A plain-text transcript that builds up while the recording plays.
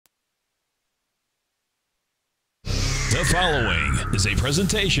The following is a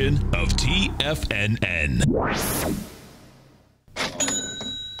presentation of TFNN.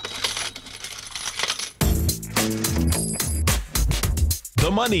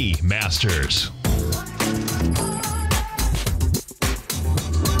 The Money Masters.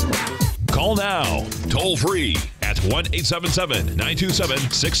 Call now, toll free at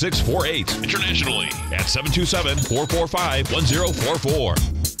 1-877-927-6648. Internationally at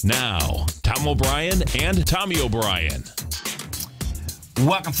 727-445-1044. Now, Tom O'Brien and Tommy O'Brien.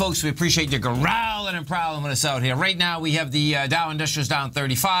 Welcome, folks. We appreciate you growling and prowling with us out here. Right now, we have the Dow Industrials down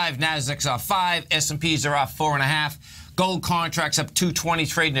 35, Nasdaq's off 5, S&Ps are off 4.5, gold contracts up 220,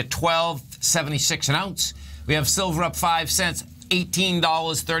 trading at $12.76 an ounce. We have silver up 5 cents,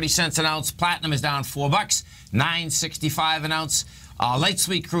 $18.30 an ounce. Platinum is down $4, $9.65 an ounce. Light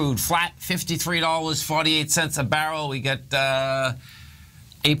sweet crude flat, $53.48 a barrel. We got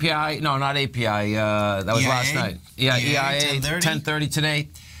API, no, not API. That was last night. Yeah, EIA 10:30 today.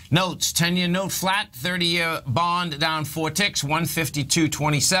 Notes, 10-year note flat, 30-year bond down 4 ticks,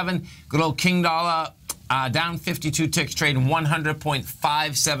 152.27. Good old King dollar down 52 ticks, trading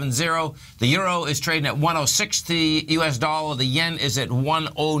 100.570. The euro is trading at 106 to the U.S. dollar. The yen is at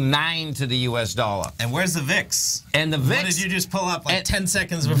 109 to the U.S. dollar. And where's the VIX? And the VIX. What did you just pull up like 10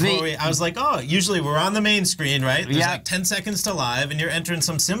 seconds before I was like, oh, usually we're on the main screen, right? There's like 10 seconds to live, and you're entering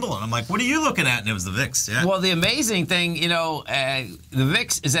some symbol. And I'm like, what are you looking at? And it was the VIX, yeah. Well, the amazing thing, you know, the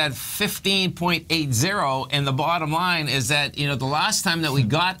VIX is at 15.80, and the bottom line is that, you know, the last time that we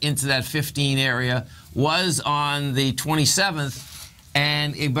got into that 15 area was on the 27th,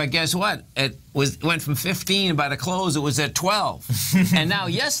 but guess what? It went from 15 by the close. It was at 12, and now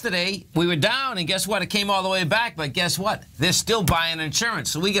yesterday we were down, and guess what? It came all the way back. But guess what? They're still buying insurance,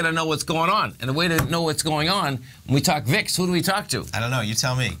 so we got to know what's going on. And the way to know what's going on, when we talk VIX, who do we talk to? I don't know. You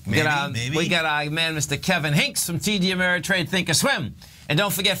tell me. Maybe. We got our man, Mr. Kevin Hinks from TD Ameritrade Thinkorswim, and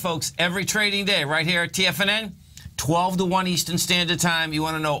don't forget, folks, every trading day right here at TFNN. 12 to 1 Eastern Standard Time. You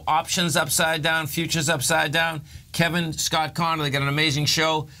want to know options upside down, futures upside down. Kevin, Scott Connor, they got an amazing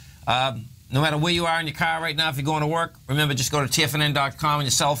show. No matter where you are in your car right now, if you're going to work, remember, just go to TFNN.com on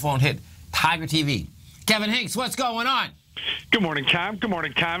your cell phone, hit Tiger TV. Kevin Hinks, what's going on? Good morning, Tom. Good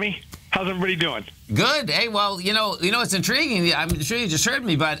morning, Tommy. How's everybody doing? Good. Hey, well, you know, it's intriguing. I'm sure you just heard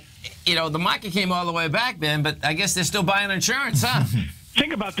me, but, you know, the market came all the way back, man, but I guess they're still buying insurance, huh?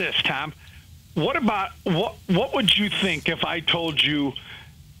 Think about this, Tom. What would you think if I told you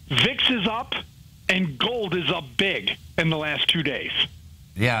VIX is up and gold is up big in the last 2 days?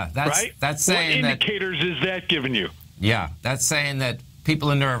 Yeah, that's saying what indicators is that giving you? Yeah, that's saying that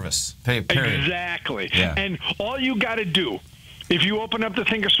people are nervous. Period. Exactly. Yeah. And all you got to do, if you open up the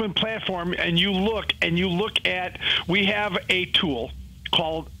Thinkorswim platform and you look at, we have a tool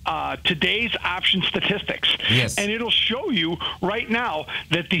called Today's Option Statistics. Yes. And it'll show you right now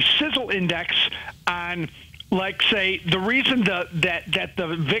that the sizzle index on, like, say, the reason that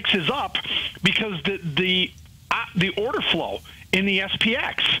the VIX is up because the order flow in the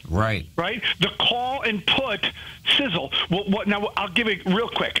SPX. Right. Right? The call and put sizzle. Well, now, I'll give it real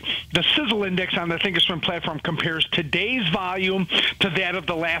quick. The sizzle index on the Thinkorswim platform compares today's volume to that of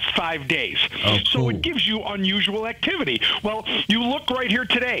the last 5 days. Oh, cool. So it gives you unusual activity. Well, you look right here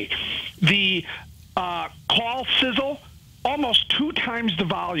today. The call sizzle, almost 2 times the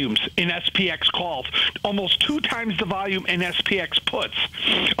volumes in SPX calls, almost 2 times the volume in SPX puts.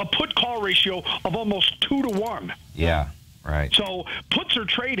 A put-call ratio of almost 2 to 1. Yeah. Right. So puts are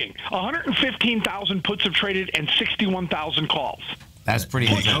trading. 115,000 puts have traded and 61,000 calls. That's pretty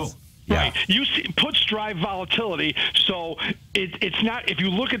cool. Yeah. Right. You see, puts drive volatility. So it's not, if you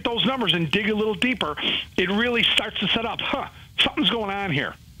look at those numbers and dig a little deeper, it really starts to set up, something's going on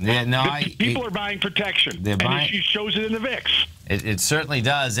here. Yeah, no, people are buying protection. And it shows it in the VIX. It certainly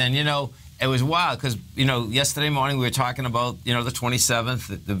does. And, you know, it was wild because, you know, yesterday morning we were talking about, you know, the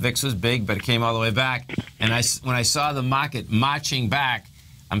 27th. The VIX was big, but it came all the way back. And when I saw the market marching back,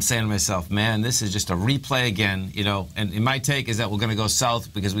 I'm saying to myself, man, this is just a replay again, you know. And my take is that we're going to go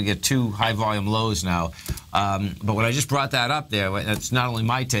south because we get 2 high-volume lows now. But when I just brought that up there, it's not only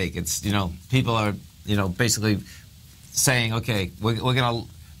my take. It's, you know, people are, you know, basically saying, okay, we're going to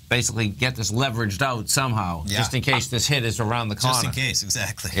basically get this leveraged out somehow, just in case this hit is around the corner. Just in case,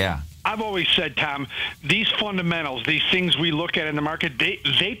 exactly. Yeah. I've always said, Tom, these fundamentals, these things we look at in the market,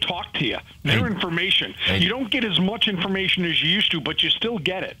 they talk to you. They're information. You don't get as much information as you used to, but you still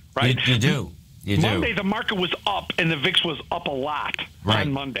get it, right? You do. You do. Monday, the market was up, and the VIX was up a lot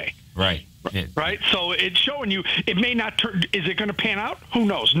on Monday. Right. Right? So it's showing you it may not turn. Is it going to pan out? Who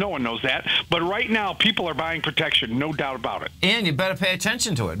knows? No one knows that. But right now, people are buying protection, no doubt about it. And you better pay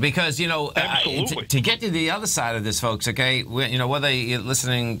attention to it because, Absolutely. To get to the other side of this, folks, okay, whether you're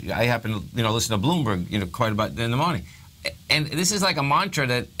listening, I happen to, listen to Bloomberg, quite a bit in the morning. And this is like a mantra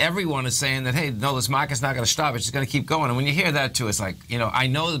that everyone is saying that, hey, no, this market's not going to stop. It's just going to keep going. And when you hear that, too, it's like, I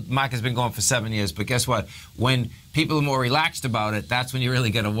know the market's been going for 7 years, but guess what? When people are more relaxed about it, that's when you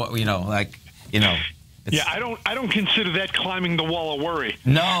really get Yeah, I don't consider that climbing the wall of worry.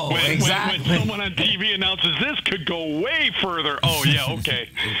 No, exactly. When someone on TV announces this could go way further, oh, yeah, okay.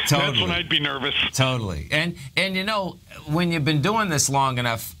 Totally. That's when I'd be nervous. Totally. And when you've been doing this long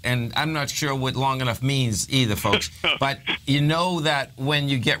enough, and I'm not sure what long enough means either, folks, but you know that when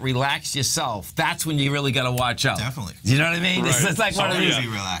you get relaxed yourself, that's when you really got to watch out. Definitely. You know what I mean? Right. It's like one of these. Be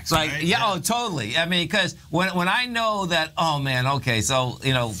relaxed. Like, right? oh, totally. I mean, because when I know that, oh, man, okay, so,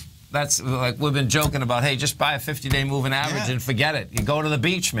 that's like we've been joking about, hey, just buy a 50-day moving average and forget it. You go to the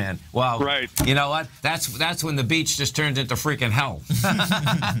beach, man. Well, right. You know what? That's when the beach just turns into freaking hell.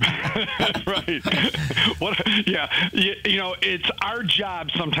 Right. It's our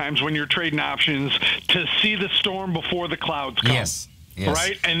job sometimes when you're trading options to see the storm before the clouds come. Yes.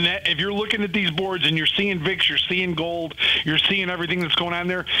 Right? And if you're looking at these boards and you're seeing VIX, you're seeing gold, you're seeing everything that's going on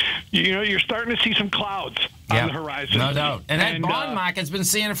there, you're starting to see some clouds on the horizon. No doubt. And that bond market's been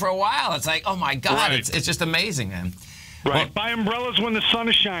seeing it for a while. It's like, oh, my God, it's just amazing, man. Right. Well, buy umbrellas when the sun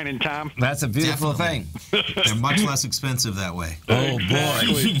is shining, Tom. That's a beautiful thing. They're much less expensive that way. Oh,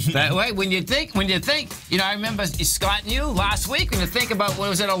 boy. That way, when you think, I remember Scott and you last week when you think about when it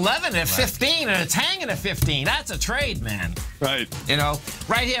was at 11 at 15 and it's hanging at 15. That's a trade, man. Right.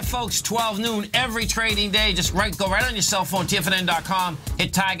 Right here, folks, 12 noon every trading day. Just go right on your cell phone, TFNN.com,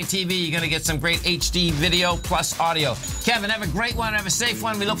 hit Tiger TV. You're going to get some great HD video plus audio. Kevin, have a great one. Have a safe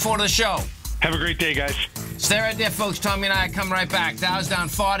one. We look forward to the show. Have a great day, guys. Stay right there, folks. Tommy and I come right back. Dow's down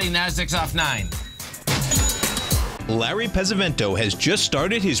 40, Nasdaq's off 9. Larry Pesavento has just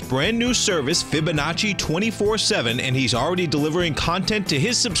started his brand new service, Fibonacci 24/7, and he's already delivering content to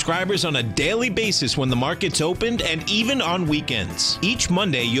his subscribers on a daily basis when the market's opened and even on weekends. Each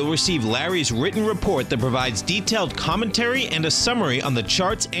Monday, you'll receive Larry's written report that provides detailed commentary and a summary on the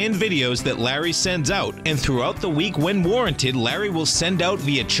charts and videos that Larry sends out. And throughout the week, when warranted, Larry will send out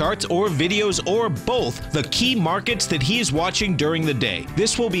via charts or videos or both the key markets that he is watching during the day.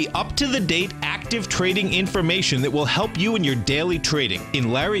 This will be up-to-the-date, active trading information that will help you in your daily trading.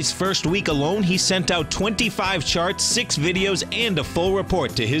 In Larry's first week alone, he sent out 25 charts, 6 videos, and a full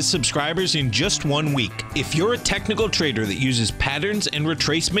report to his subscribers in just 1 week. If you're a technical trader that uses patterns and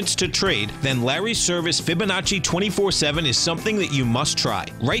retracements to trade, then Larry's service Fibonacci 24/7 is something that you must try.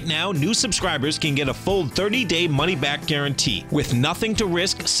 Right now, new subscribers can get a full 30-day money-back guarantee. With nothing to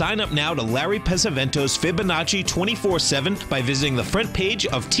risk, sign up now to Larry Pesavento's Fibonacci 24/7 by visiting the front page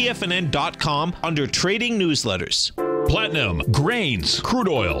of TFNN.com under Trading Newsletters. Platinum, grains, crude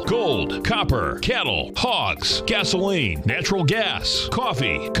oil, gold, copper, cattle, hogs, gasoline, natural gas,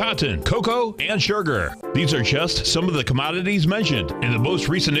 coffee, cotton, cocoa, and sugar. These are just some of the commodities mentioned in the most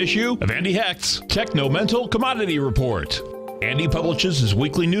recent issue of Andy Hecht's Techno-Mental Commodity Report. Andy publishes his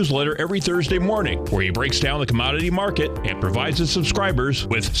weekly newsletter every Thursday morning, where he breaks down the commodity market and provides his subscribers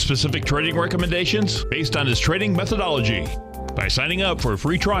with specific trading recommendations based on his trading methodology. By signing up for a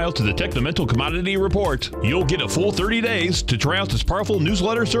free trial to the Techno-Mental Commodity Report, you'll get a full 30 days to try out this powerful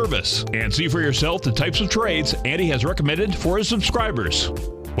newsletter service and see for yourself the types of trades Andy has recommended for his subscribers.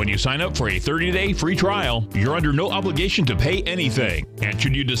 When you sign up for a 30-day free trial, you're under no obligation to pay anything. And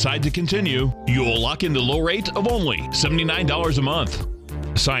should you decide to continue, you will lock in the low rate of only $79 a month.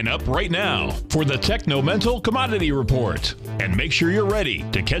 Sign up right now for the Techno-Mental Commodity Report and make sure you're ready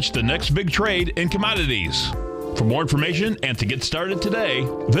to catch the next big trade in commodities. For more information and to get started today,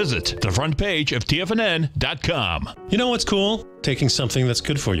 visit the front page of TFNN.com. You know what's cool? Taking something that's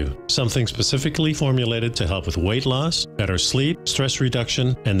good for you. Something specifically formulated to help with weight loss, better sleep, stress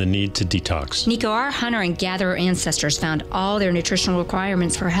reduction, and the need to detox. Nico, our hunter and gatherer ancestors found all their nutritional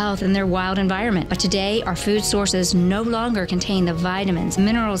requirements for health in their wild environment. But today, our food sources no longer contain the vitamins,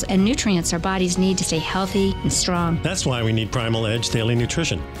 minerals, and nutrients our bodies need to stay healthy and strong. That's why we need Primal Edge Daily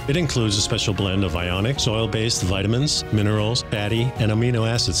Nutrition. It includes a special blend of ionic, soil-based vitamins, minerals, fatty, and amino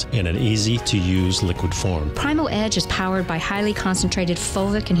acids in an easy-to-use liquid form. Primal Edge is powered by highly concentrated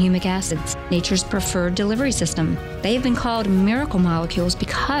fulvic and humic acids, nature's preferred delivery system. They have been called miracle molecules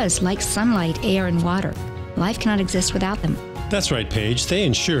because, like sunlight, air, and water, life cannot exist without them. That's right, Paige. They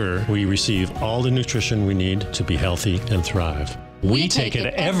ensure we receive all the nutrition we need to be healthy and thrive. We take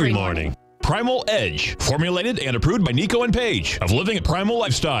it every morning. Primal Edge, formulated and approved by Nico and Paige of Living a Primal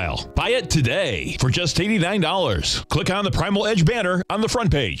Lifestyle. Buy it today for just $89. Click on the Primal Edge banner on the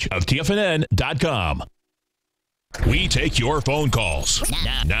front page of TFNN.com. We take your phone calls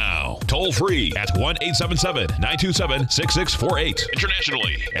now. Toll free at 1-877-927-6648.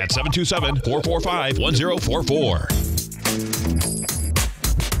 Internationally at 727-445-1044.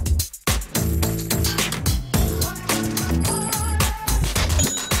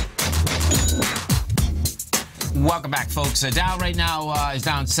 Welcome back, folks. Dow right now is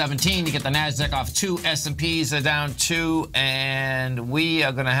down 17. You get the NASDAQ off 2. S&Ps are down 2. And we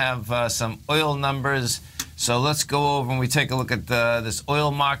are going to have some oil numbers. So let's go over and we take a look at this oil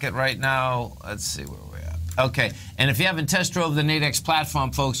market right now. Let's see where we're at. Okay. And if you haven't test drove the Nadex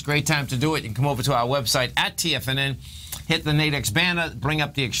platform, folks, great time to do it. You can come over to our website at TFNN. Hit the Nadex banner, bring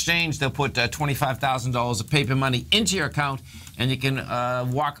up the exchange. They'll put $25,000 of paper money into your account, and you can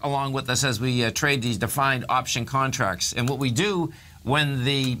walk along with us as we trade these defined option contracts. And what we do when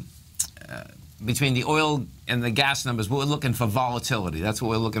between the oil and the gas numbers, we're looking for volatility. That's what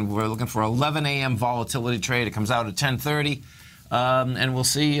we're looking for. We're looking for 11 a.m. volatility trade. It comes out at 10:30. And we'll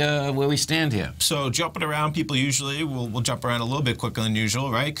see where we stand here. So jumping around, people usually will jump around a little bit quicker than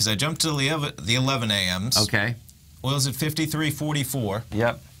usual, right? Because I jumped to the 11 a.m.s. Okay. Oil's at 53.44.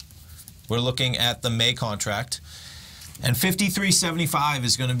 Yep. We're looking at the May contract. And 53.75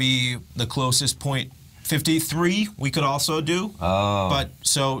 is going to be the closest point. 53 we could also do. Oh. But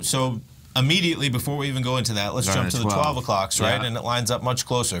so immediately before we even go into that, let's jump to the 12 o'clocks, right? Yeah. And it lines up much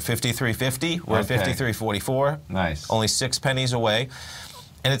closer. 53.50, we're okay. At 53.44. Nice. Only 6 pennies away.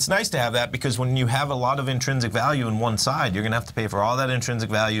 And it's nice to have that because when you have a lot of intrinsic value in one side, you're going to have to pay for all that intrinsic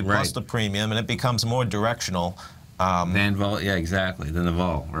value plus right. the premium, and it becomes more directional. Than vol, yeah, exactly. Than the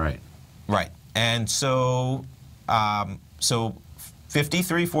vol, right. Right. And so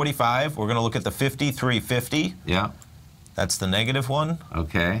 53.45, we're going to look at the 53.50. Yeah. That's the negative one.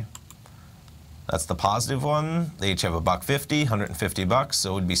 Okay. That's the positive one. They each have $1.50, $150.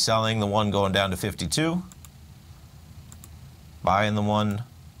 So we'd be selling the one going down to 52. Buying the one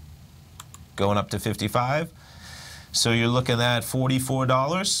going up to 55. So you're looking at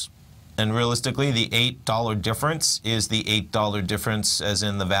 $44. And realistically, the $8 difference is the $8 difference as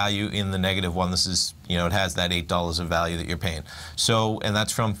in the value in the negative one. This is, it has that $8 of value that you're paying. So, and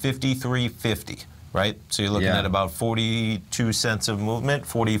that's from 53.50, right? So you're looking at about 42 cents of movement,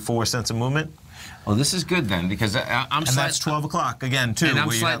 44 cents of movement. Oh, this is good then, because I'm. And that's 12 o'clock again too. And I'm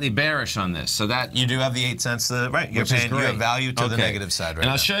slightly bearish on this, so that you do have the 8 cents. Right, you're paying. You have value to the negative side, right?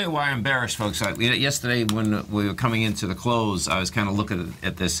 And I'll show you why I'm bearish, folks. Yesterday, when we were coming into the close, I was kind of looking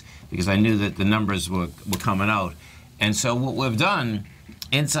at this because I knew that the numbers were coming out, and so what we've done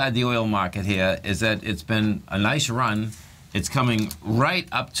inside the oil market here is that it's been a nice run. It's coming right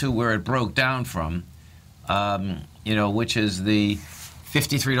up to where it broke down from, which is the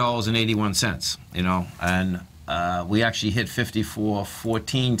 $53.81, and we actually hit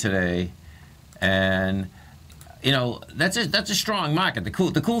 54.14 today, and that's a strong market. The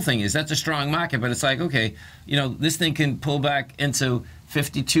cool thing is that's a strong market, but it's like, okay, this thing can pull back into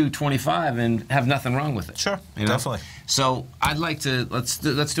 52.25 and have nothing wrong with it. Sure, definitely. So I'd like to let's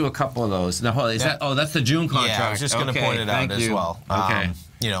do a couple of those. Now, that's the June contract. Yeah, I was just going to point it out as well. Okay.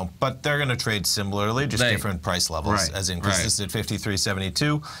 But they're going to trade similarly, just different price levels, right, as in, because this is at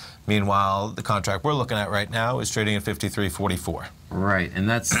 53.72. Meanwhile, the contract we're looking at right now is trading at 53.44. Right, and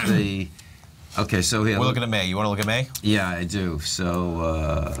that's the. Okay, so here we're looking at May. You want to look at May? Yeah, I do.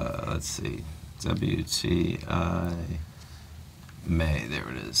 So let's see, WTI May. There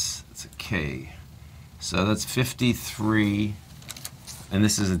it is. It's a K. So that's 53, and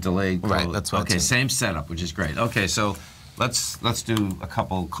this is a delayed close. Right, that's what. Okay, same setup, which is great. Okay, so. Let's do a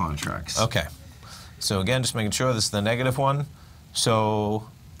couple contracts. Okay. So again, just making sure this is the negative one. So,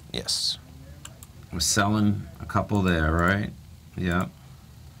 yes. We're selling a couple there, right? Yeah.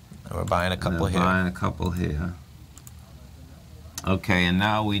 And we're buying a couple here. Buying a couple here. Okay, and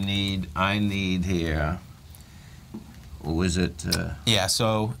now I need here. What was it? Yeah,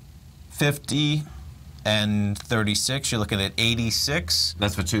 so 50 and 36, you're looking at 86.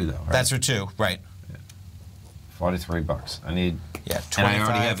 That's for two, though, right? That's for two, right. $43. I need. Yeah, 25 and I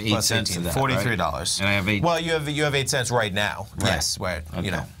already have 8 plus cents 18, of that, $43. Right? And I have 8. Well, you have 8 cents right now. Right. Yes, right.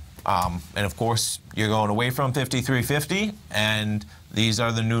 Okay. And of course you're going away from 53.50, and these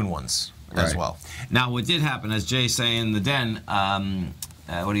are the noon ones as well. Now, what did happen, as Jay's saying, the Den.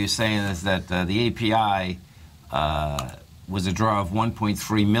 What are you saying is that the API was a draw of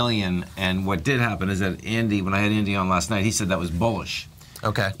 1.3 million, and what did happen is that Andy, when I had Andy on last night, he said that was bullish.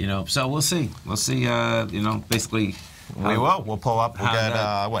 Okay. So we'll see. We'll see. Basically. We will. We'll pull up. We've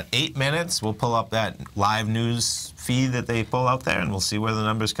got, 8 minutes. We'll pull up that live news feed that they pull out there, and we'll see where the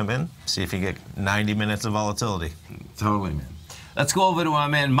numbers come in. See if you get 90 minutes of volatility. Totally, man. Let's go over to our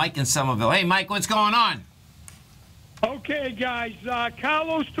man Mike in Somerville. Hey, Mike, what's going on? Okay, guys.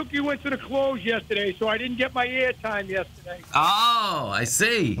 Carlos took you into the close yesterday, so I didn't get my airtime yesterday. Oh, I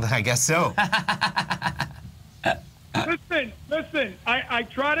see. I guess so. Listen. I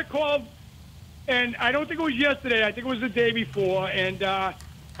tried to call, and I don't think it was yesterday. I think it was the day before, and I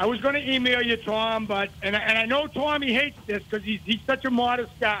was going to email you, Tom, and I know Tommy hates this because he's such a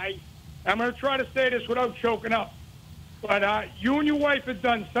modest guy. I'm going to try to say this without choking up. But you and your wife have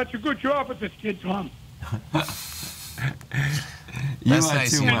done such a good job with this kid, Tom. That's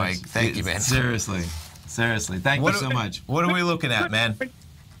nice of you, Mike. Thank you, man. Seriously. Thank you so much. What are we looking at, man?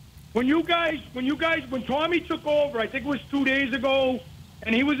 When Tommy took over, I think it was 2 days ago,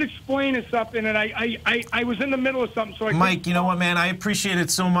 and he was explaining something, and I was in the middle of something. So Mike, you know what, man? I appreciate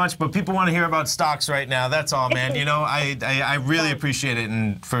it so much, but people want to hear about stocks right now. That's all, man. You know, I really appreciate it,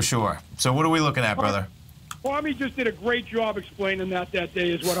 and for sure. So what are we looking at, brother? Tommy just did a great job explaining that day,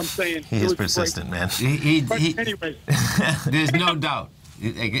 is what I'm saying. He is persistent, man. But anyways. There's no doubt.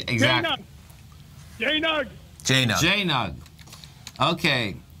 Exactly. J-Nug.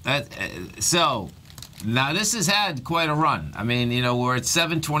 Okay. So, now this has had quite a run. I mean, you know, we're at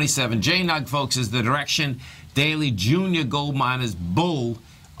 727. J-Nug, folks, is the Direction Daily Junior Gold Miners Bull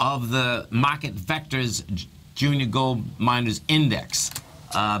of the Market Vectors Junior Gold Miners Index.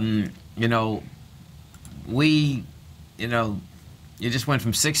 You know, you just went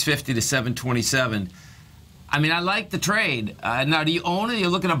from 650 to 727. I mean, I like the trade. Now, do you own it? Are you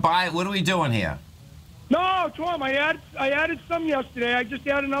looking to buy it? What are we doing here? No, Tom, I added some yesterday. I just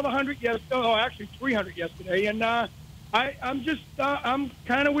added another 100 yesterday. Oh, actually 300 yesterday. And I'm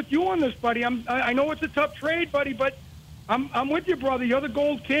kind of with you on this, buddy. I know it's a tough trade, buddy, but I'm with you, brother. You're the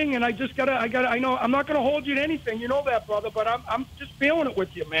gold king, and I know I'm not gonna hold you to anything. You know that, brother. But I'm just feeling it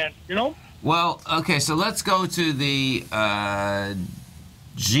with you, man. You know. Well, okay, so let's go to the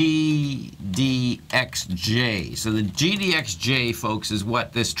GDXJ. So the GDXJ, folks, is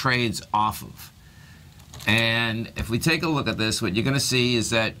what this trades off of. And if we take a look at this, what you're going to see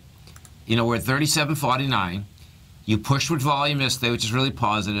is that, you know, we're at 37.49. You pushed with volume yesterday, which is really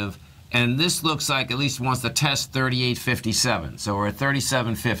positive. And this looks like at least wants to test 38.57. So we're at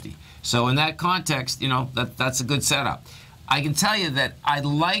 37.50. So in that context, you know, that's a good setup. I can tell you that I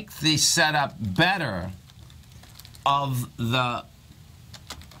like the setup better of the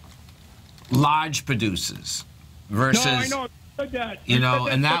large producers versus, no, I know. You know,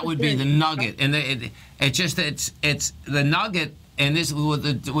 and that would be the nugget, and it's the nugget, and this what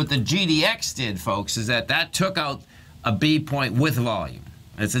the GDX did, folks, is that took out a B point with volume.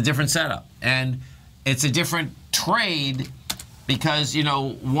 It's a different setup, and it's a different trade because, you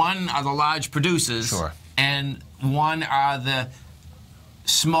know, one are the large producers, sure, and one are the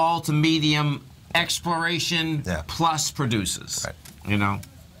small to medium exploration plus producers. Right. You know.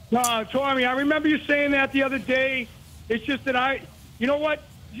 No, Tommy, I remember you saying that the other day. It's just that you know what?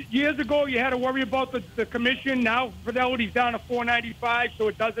 Years ago, you had to worry about the commission. Now, Fidelity's down to $4.95, so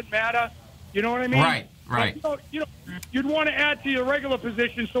it doesn't matter. You know what I mean? Right. So, you know, you'd want to add to your regular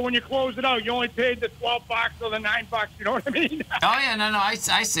position, so when you close it out, you only paid the $12 or the $9. You know what I mean? Oh yeah, no, I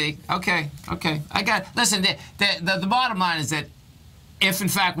see. Okay. I got. Listen, the bottom line is that if in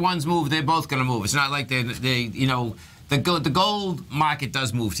fact one's moved, they're both going to move. It's not like they you know. The gold market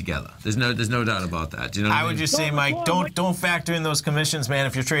does move together. There's no doubt about that. You know I would just say, Mike, don't factor in those commissions, man.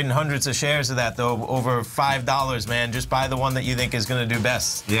 If you're trading hundreds of shares of that, though, over $5, man, just buy the one that you think is going to do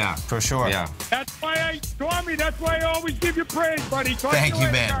best. Yeah, for sure. Yeah. That's why I always give you praise, buddy. Thank you,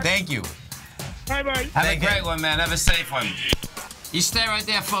 man. Thank you. Bye-bye. Have a great one, man. Have a safe one. You stay right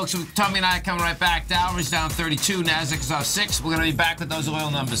there, folks. Tommy and I are coming right back. Dow is down 32. Nasdaq is off 6. We're going to be back with those oil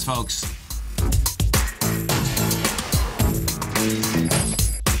numbers, folks.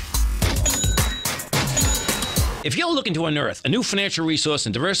 If you're looking to unearth a new financial resource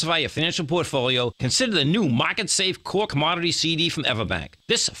and diversify your financial portfolio, consider the new Market Safe Core Commodity CD from Everbank.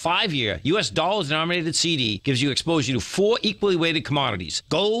 This 5-year U.S. dollar-denominated CD gives you exposure to 4 equally weighted commodities: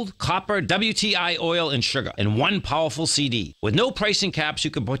 gold, copper, WTI, oil, and sugar, in one powerful CD. With no pricing caps,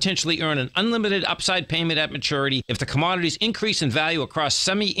 you can potentially earn an unlimited upside payment at maturity if the commodities increase in value across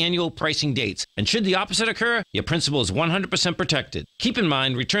semi-annual pricing dates. And should the opposite occur, your principal is 100% protected. Keep in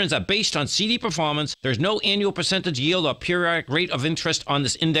mind, returns are based on CD performance. There's no annual percentage yield or periodic rate of interest on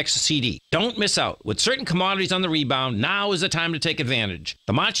this index CD. Don't miss out. With certain commodities on the rebound, now is the time to take advantage.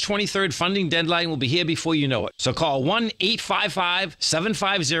 The March 23rd funding deadline will be here before you know it. So call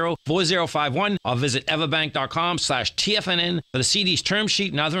 1-855-750-4051 or visit everbank.com/TFNN for the CD's term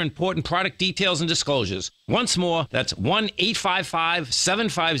sheet and other important product details and disclosures. Once more, that's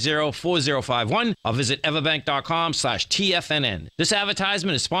 1-855-750-4051 or visit everbank.com/TFNN. This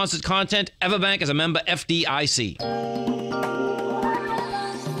advertisement is sponsored content. Everbank is a member FDIC.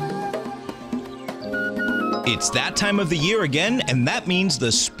 It's that time of the year again, and that means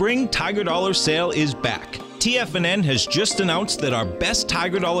the Spring Tiger Dollar Sale is back. TFNN has just announced that our best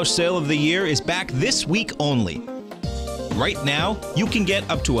Tiger Dollar Sale of the year is back this week only. Right now, you can get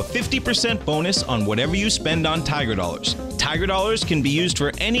up to a 50% bonus on whatever you spend on Tiger Dollars. Tiger Dollars can be used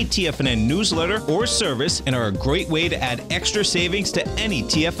for any TFNN newsletter or service and are a great way to add extra savings to any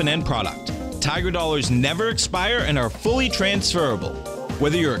TFNN product. Tiger Dollars never expire and are fully transferable.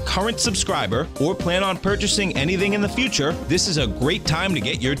 Whether you're a current subscriber or plan on purchasing anything in the future, this is a great time to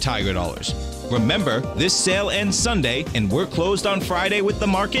get your Tiger Dollars. Remember, this sale ends Sunday and we're closed on Friday with the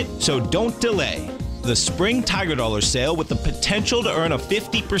market, so don't delay. The Spring Tiger Dollar Sale with the potential to earn a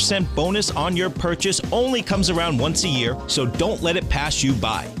 50% bonus on your purchase only comes around once a year, so don't let it pass you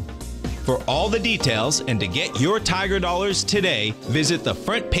by. For all the details and to get your Tiger Dollars today, visit the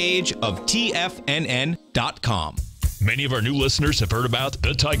front page of TFNN.com. Many of our new listeners have heard about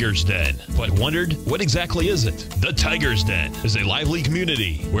the Tiger's Den, but wondered, what exactly is it? The Tiger's Den is a lively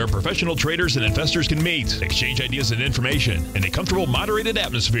community where professional traders and investors can meet, exchange ideas and information in a comfortable, moderated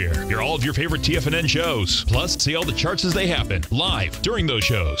atmosphere. Hear all of your favorite TFNN shows, plus see all the charts as they happen, live during those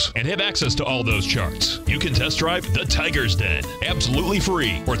shows, and have access to all those charts. You can test drive the Tiger's Den, absolutely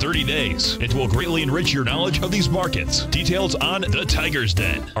free for 30 days. It will greatly enrich your knowledge of these markets. Details on the Tiger's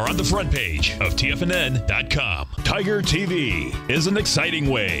Den are on the front page of TFNN.com. Tiger TV is an exciting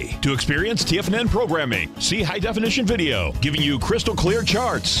way to experience TFNN programming. See high-definition video, giving you crystal clear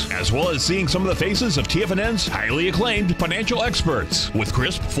charts, as well as seeing some of the faces of TFNN's highly acclaimed financial experts with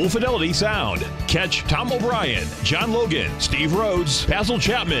crisp, full-fidelity sound. Catch Tom O'Brien, John Logan, Steve Rhodes, Basil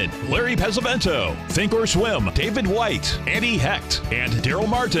Chapman, Larry Pesavento, Think or Swim, David White, Andy Hecht, and Daryl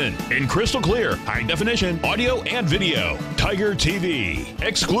Martin in crystal clear, high-definition audio and video. Tiger TV,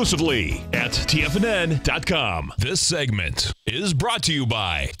 exclusively at TFNN.com. This segment is brought to you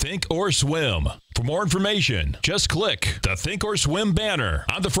by Think or Swim. For more information, just click the Think or Swim banner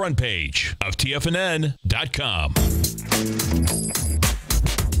on the front page of TFNN.com.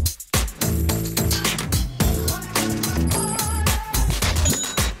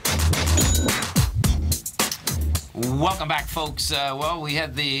 Welcome back, folks. Well, we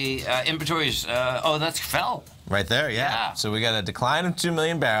had the inventories. That's fell. Right there, yeah. So we got a decline of 2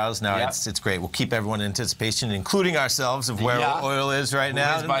 million barrels. Now it's great. We'll keep everyone in anticipation, including ourselves, of where oil is right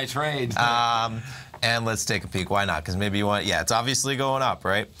now. By trade. And let's take a peek. Why not? Because maybe you want. Yeah, it's obviously going up,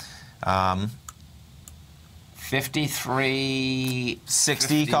 right?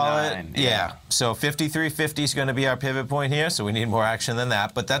 53.60, call it. Yeah. So 53.50 is going to be our pivot point here. So we need more action than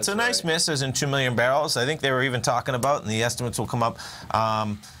that. But that's a nice miss, as in 2 million barrels. I think they were even talking about, and the estimates will come up.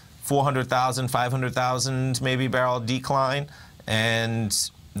 400,000, 500,000 maybe barrel decline, and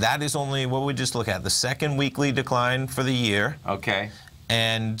that is only what we just look at, the second weekly decline for the year. Okay.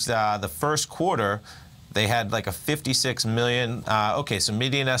 And the first quarter, they had like a 56 million. Okay, so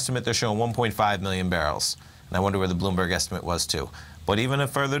median estimate, they're showing 1.5 million barrels. And I wonder where the Bloomberg estimate was too. But even a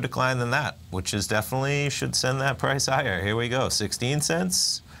further decline than that, which is definitely should send that price higher. Here we go, 16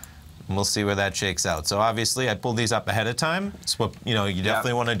 cents. We'll see where that shakes out. So obviously, I pulled these up ahead of time. It's what you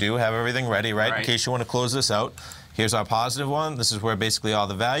definitely want to do. Have everything ready, right? In case you want to close this out. Here's our positive one. This is where basically all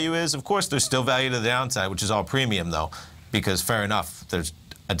the value is. Of course, there's still value to the downside, which is all premium though, because fair enough, there's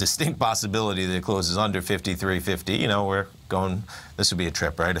a distinct possibility that it closes under 53.50. You know, we're going. This would be a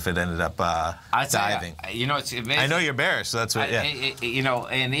trip, right? If it ended up diving. It's amazing. I know you're bearish, so that's what.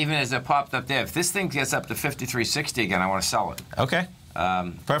 And even as it popped up there, if this thing gets up to 53.60 again, I want to sell it. Okay.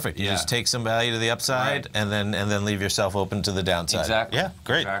 Perfect. You just take some value to the upside and then leave yourself open to the downside. Exactly. Yeah,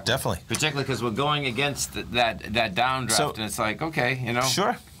 great. Exactly. Definitely. Particularly because we're going against that downdraft, and it's like, okay,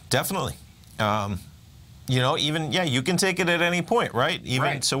 Sure, definitely. Even you can take it at any point,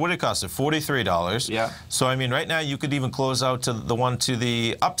 right? So what did it cost? $43. Yeah. So I mean, right now you could even close out to the one to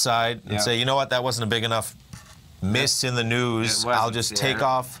the upside and say, you know what, that wasn't a big enough miss in the news. I'll just take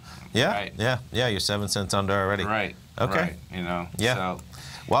off. Yeah. Right. Yeah. You're 7 cents under already. Right. Okay. Right. Yeah. So.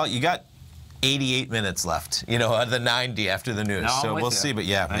 Well, you got 88 minutes left. Out of the 90 after the news. So we'll see. But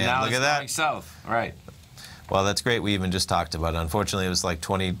yeah, man, look at that. South. Right. Well, that's great. We even just talked about it. Unfortunately, it was like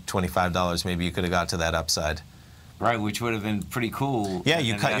 $20, $25. Maybe you could have got to that upside. Right, which would have been pretty cool. Yeah,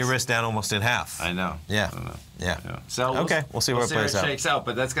 you cut your risk down almost in half. I know. Yeah. I know. Yeah. So we'll see where it plays out. Shakes out,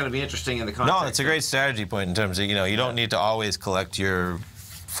 but that's going to be interesting in the context. No, it's a great strategy point in terms of, you don't need to always collect your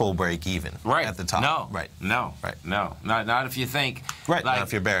full break even at the top. No. Right. No. Right. No. Not if you think. Right. Not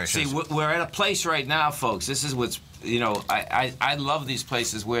if you're bearish. See, we're at a place right now, folks. This is what's, I love these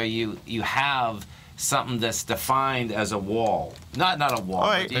places where you have something that's defined as a wall. Not a wall.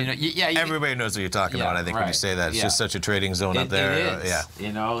 Right. But, everybody knows what you're talking about, I think, when you say that. It's just such a trading zone out there. It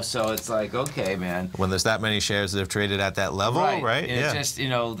is. So it's like, okay, man. When there's that many shares that have traded at that level, right? And it's just,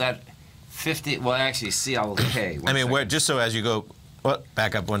 that 50, well, actually, CLK. I mean, just so as you go,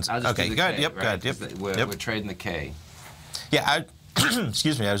 back up once. Okay, good. Yep, right? good. Yep. We're trading the K. Yeah,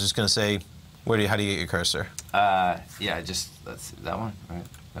 excuse me, I was just going to say, how do you get your cursor? That's that one, right?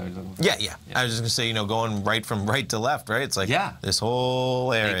 Yeah. I was just going to say, going from right to left, right? It's like this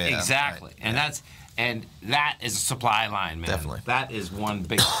whole area. Exactly. Right. And that is a supply line, man. Definitely. That is one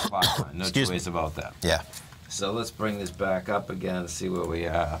big supply line. No two ways about that. Yeah. So let's bring this back up again and see where we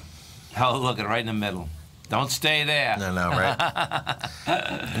are. Oh, look, right in the middle. Don't stay there. No, right?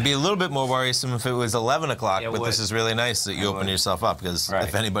 It'd be a little bit more worrisome if it was 11 o'clock, but this is really nice that you open yourself up, because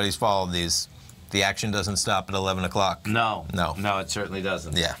if anybody's followed these, the action doesn't stop at 11 o'clock. No, it certainly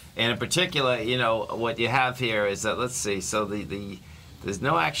doesn't. Yeah. And in particular, what you have here is that, let's see, so there's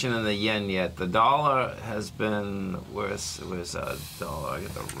no action in the yen yet. The dollar has been, where's dollar? I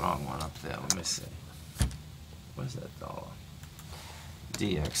got the wrong one up there. Let me see. Where's that dollar?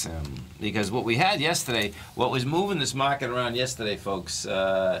 DXM. Because what we had yesterday, what was moving this market around yesterday, folks,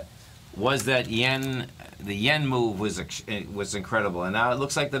 was that yen. The yen move was incredible, and now it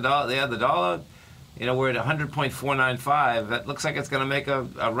looks like the dollar. We're at 100.495. That looks like it's going to make a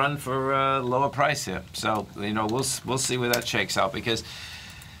run for a lower price here. So we'll see where that shakes out, because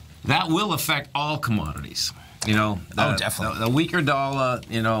that will affect all commodities. Definitely. The weaker dollar,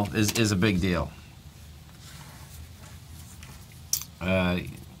 is a big deal.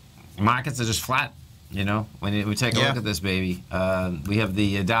 Markets are just flat, when we take a look at this baby. We have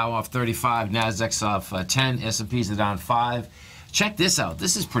the Dow off 35, Nasdaq's off 10, S&Ps are down 5. Check this out.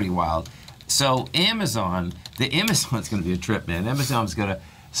 This is pretty wild. So Amazon's going to be a trip, man. Amazon's going to.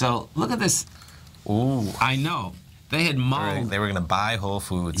 So look at this. Ooh. I know. They had mulled. They were going to buy Whole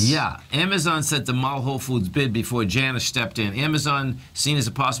Foods. Yeah. Amazon said to mull Whole Foods bid before Janus stepped in. Amazon seen as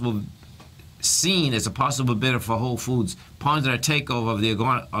a possible bidder for Whole Foods, pondered a takeover of the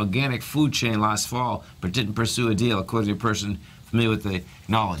organic food chain last fall, but didn't pursue a deal, according to a person familiar with the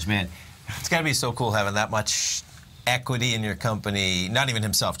knowledge. Man, it's got to be so cool having that much equity in your company. Not even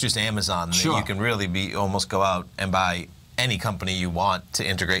himself, just Amazon. Sure. That you can really almost go out and buy any company you want to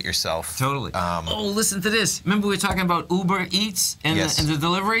integrate yourself. Totally. Listen to this. Remember we were talking about Uber Eats and the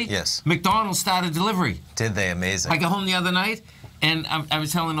delivery? Yes. McDonald's started delivery. Did they? Amazing. I got home the other night, and I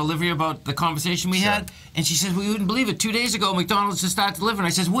was telling Olivia about the conversation we had, and she says, well, you wouldn't believe it. 2 days ago, McDonald's just started delivering. I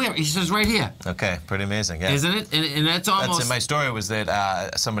says, where? He says, right here. Okay, pretty amazing, yeah. Isn't it? And that's almost... That's in my story, was that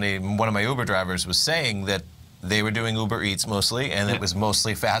one of my Uber drivers was saying that they were doing Uber Eats mostly, and it was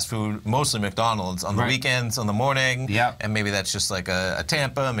mostly fast food, mostly McDonald's on the weekends, on the morning. Yeah. And maybe that's just like a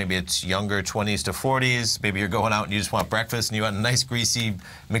Tampa. Maybe it's younger 20s to 40s. Maybe you're going out and you just want breakfast, and you want a nice greasy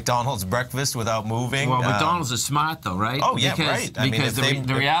McDonald's breakfast without moving. Well, McDonald's is smart, though, right? Oh, yeah, right. Because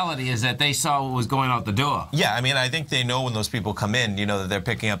the reality is that they saw what was going out the door. Yeah, I mean, I think they know when those people come in, that they're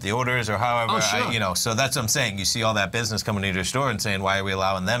picking up the orders or however. Oh, sure. So that's what I'm saying. You see all that business coming into your store and saying, why are we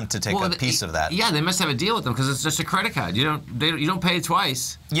allowing them to take a piece of that? Yeah, they must have a deal with them, because it's just a credit card. You don't pay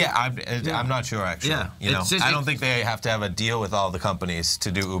twice. Yeah, I'm not sure, actually. Yeah. I don't think they have to have a deal with all the companies to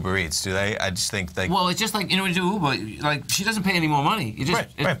do Uber Eats, do they? I just think they... Well, it's just like, when you do Uber, like, she doesn't pay any more money. You just,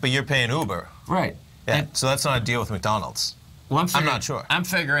 right, but you're paying Uber. Right. Yeah, so that's not a deal with McDonald's. Well, I'm not sure. I'm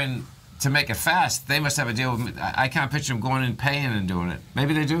figuring, to make it fast, they must have a deal with... I can't picture them going and paying and doing it.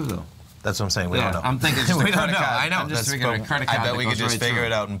 Maybe they do, though. That's what I'm saying. We don't know. I'm thinking just a credit card. I know. I'm just thinking a credit card. I bet we could just figure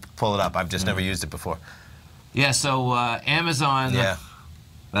it out and pull it up. I've just never used it before. Yeah, so Amazon,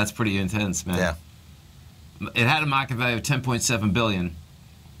 that's pretty intense, man. Yeah. It had a market value of $10.7 billion.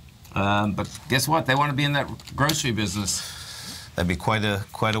 But guess what? They want to be in that grocery business. That'd be quite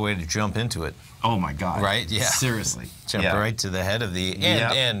a way to jump into it. Oh, my God. Right? Yeah. Seriously. Jump right to the head of the...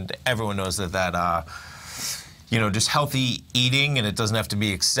 And everyone knows that just healthy eating, and it doesn't have to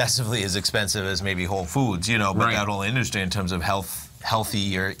be excessively as expensive as maybe Whole Foods, but that whole industry in terms of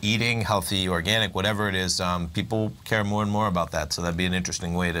healthier eating, healthy organic, whatever it is, people care more and more about that. So that'd be an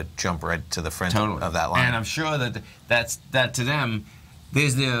interesting way to jump right to the front of that line. And I'm sure that to them,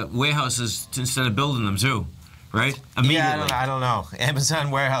 there's the warehouses instead of building them too, right? Immediately. Yeah, I don't know.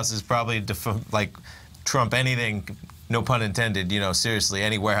 Amazon warehouse is probably trump anything, no pun intended, seriously,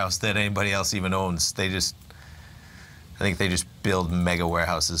 any warehouse that anybody else even owns. I think they just build mega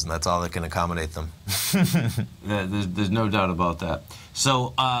warehouses, and that's all that can accommodate them. There's no doubt about that.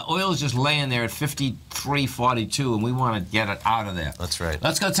 So oil is just laying there at 53.42, and we want to get it out of there. That's right.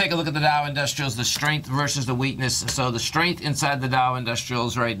 Let's go take a look at the Dow Industrials, the strength versus the weakness. So the strength inside the Dow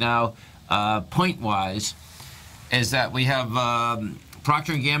Industrials right now, point-wise, is that we have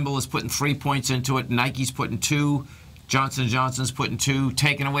Procter & Gamble is putting 3 points into it. Nike's putting 2. Johnson & Johnson's putting 2.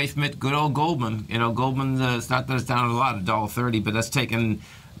 Taken away from it, good old Goldman. Goldman, it's not that it's down a lot, $1.30, but that's taken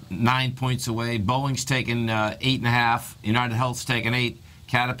 9 points away. Boeing's taken 8.5. United Health's taken 8.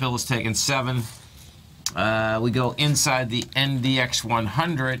 Caterpillar's taken 7. We go inside the NDX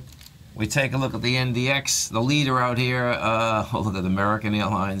 100. We take a look at the NDX, the leader out here. Look at American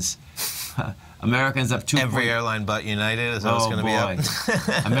Airlines. Americans up 2. Every airline but United is always going to be up.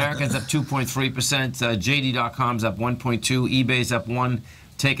 Americans up 2.3%. JD.com's up 1.2. eBay's up 1.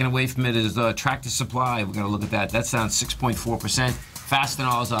 Taken away from it is Tractor Supply. We're going to look at that. That's down 6.4%.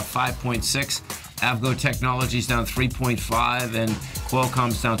 Fastenal's up 5.6. Avgo Technologies down 3.5, and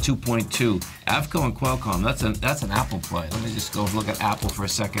Qualcomm's down 2.2. Avgo and Qualcomm, that's an Apple play. Let me just go look at Apple for a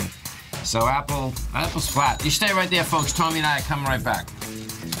second. So Apple's flat. You stay right there, folks. Tommy and I are coming right back.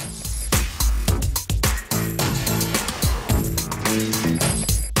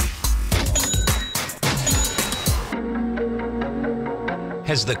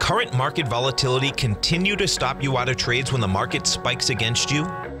 Has the current market volatility continued to stop you out of trades when the market spikes against you?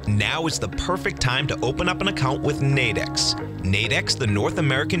 Now is the perfect time to open up an account with Nadex. Nadex, the North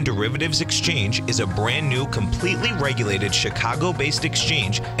American Derivatives Exchange, is a brand new, completely regulated Chicago-based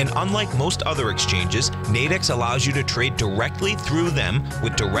exchange, and unlike most other exchanges, Nadex allows you to trade directly through them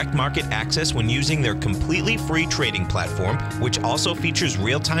with direct market access when using their completely free trading platform, which also features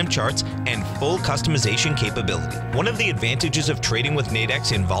real-time charts and full customization capability. One of the advantages of trading with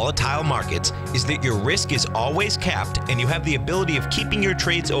Nadex in volatile markets is that your risk is always capped and you have the ability of keeping your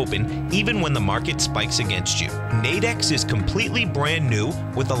trades open even when the market spikes against you. Nadex is completely brand new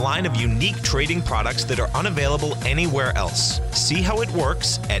with a line of unique trading products that are unavailable anywhere else. See how it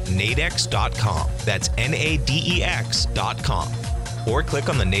works at nadex.com. That's NADEX.com. Or click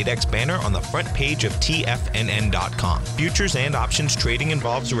on the Nadex banner on the front page of TFNN.com. Futures and options trading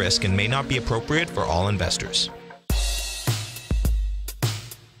involves risk and may not be appropriate for all investors.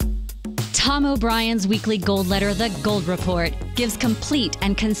 Tom O'Brien's weekly gold letter, The Gold Report, gives complete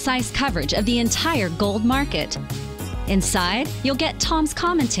and concise coverage of the entire gold market. Inside, you'll get Tom's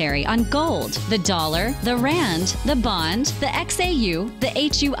commentary on gold, the dollar, the rand, the bond, the XAU, the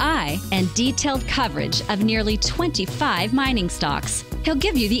HUI, and detailed coverage of nearly 25 mining stocks. He'll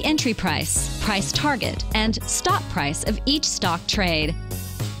give you the entry price, price target, and stop price of each stock trade.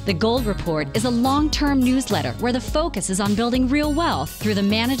 The Gold Report is a long-term newsletter where the focus is on building real wealth through the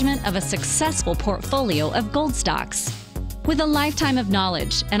management of a successful portfolio of gold stocks. With a lifetime of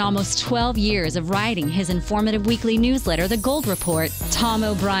knowledge and almost 12 years of writing his informative weekly newsletter, The Gold Report, Tom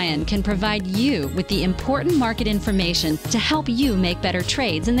O'Brien can provide you with the important market information to help you make better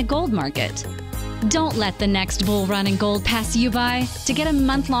trades in the gold market. Don't let the next bull run in gold pass you by. To get a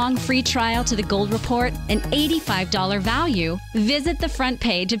month-long free trial to The Gold Report, an $85 value, visit the front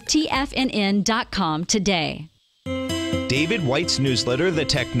page of TFNN.com today. David White's newsletter, The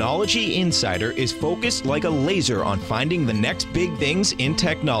Technology Insider, is focused like a laser on finding the next big things in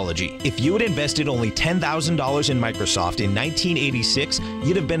technology. If you had invested only $10,000 in Microsoft in 1986,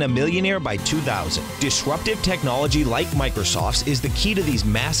 you'd have been a millionaire by 2000. Disruptive technology like Microsoft's is the key to these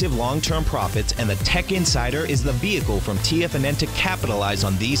massive long-term profits, and the Tech Insider is the vehicle from TFNN to capitalize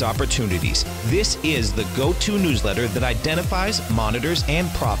on these opportunities. This is the go-to newsletter that identifies, monitors, and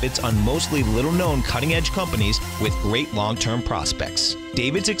profits on mostly little-known cutting-edge companies with great long-term prospects.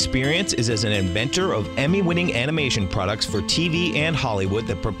 David's experience is as an inventor of Emmy-winning animation products for TV and Hollywood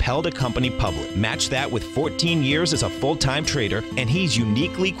that propelled a company public. Match that with 14 years as a full-time trader, and he's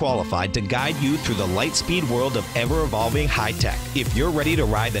uniquely qualified to guide you through the light-speed world of ever-evolving high-tech. If you're ready to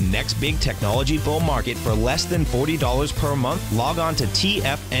ride the next big technology bull market for less than $40 per month, log on to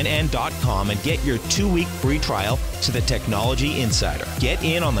TFNN.com and get your 2-week free trial to the Technology Insider. Get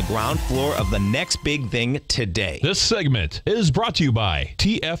in on the ground floor of the next big thing today. This segment is brought to you by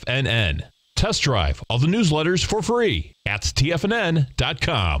TFNN. Test drive all the newsletters for free at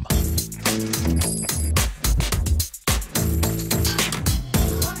TFNN.com.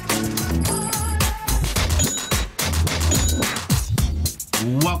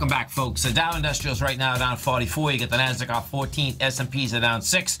 Welcome back, folks. The Dow Industrials right now down 44. You get the Nasdaq off 14. S&Ps are down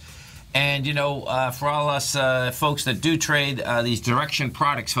 6. And, you know, for all us folks that do trade these direction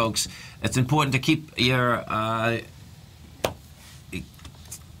products, folks, it's important to keep your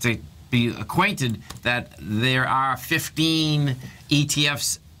to be acquainted that there are 15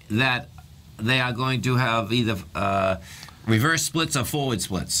 ETFs that they are going to have either reverse splits or forward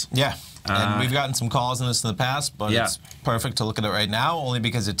splits. Yeah. And we've gotten some calls on this in the past, but it's perfect to look at it right now, only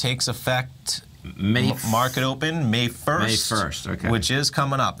because it takes effect market open May 1st. May 1st, okay. Which is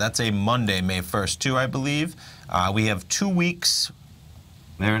coming up. That's a Monday, May 1st, too, I believe. We have 2 weeks.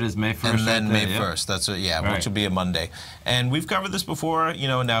 There it is, May 1st. And then right May 1st. That's what, which will be a Monday. And we've covered this before,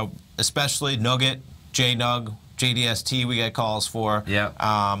 now, especially Nugget, JNUG, JDST, we get calls for. Yeah.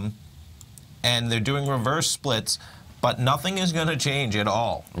 And they're doing reverse splits. But nothing is going to change at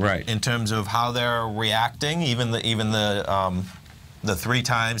all, right? In terms of how they're reacting, even the 3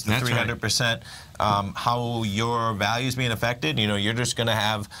 times, the 300%, how your value is being affected. You're just going to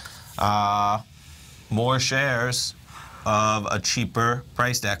have more shares of a cheaper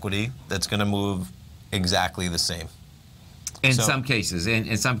priced equity that's going to move exactly the same. In some cases,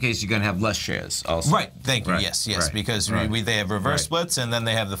 in some cases, you're going to have less shares also. Right. Thank you. Right. Yes. Right. Because they have reverse splits, and then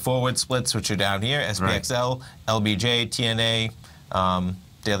they have the forward splits, which are down here: SPXL, LBJ, TNA,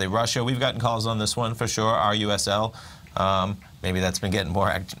 Daily Russia. We've gotten calls on this one for sure. RUSL. Maybe that's been getting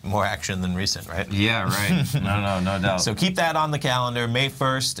more action than recent, right? Yeah. Right. No doubt. So keep that on the calendar, May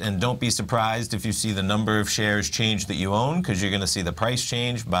 1st, and don't be surprised if you see the number of shares change that you own, because you're going to see the price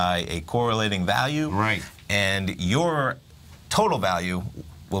change by a correlating value. Right. And your total value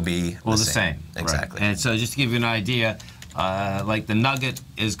will be the same. Exactly. Right. And so just to give you an idea, like the Nugget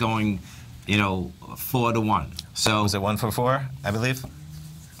is going, 4 to 1. So was it 1 for 4, I believe?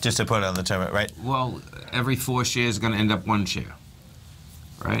 Just to put it on the term, right? Well, every 4 shares is going to end up 1 share,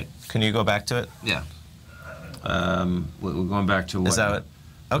 right? Can you go back to it? Yeah. We're going back to what? Is that what?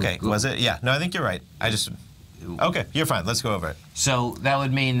 Okay. Was it? Yeah. No, I think you're right. Okay, you're fine. Let's go over it. So that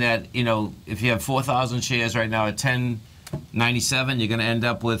would mean that, if you have 4,000 shares right now at $10.97, you're going to end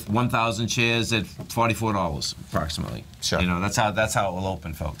up with 1,000 shares at $44 approximately. Sure. That's how it will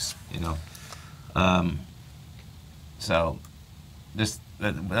open, folks. So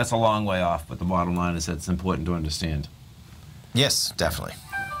that's a long way off, but the bottom line is that it's important to understand. Yes, definitely.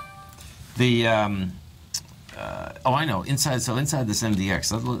 The I know inside this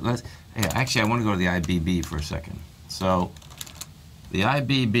MDX. Actually, I want to go to the IBB for a second. So the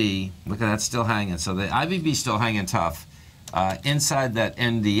IBB, look at that, still hanging. So the IBB is still hanging tough. Inside that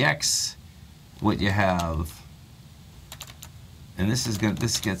MDX, what you have, and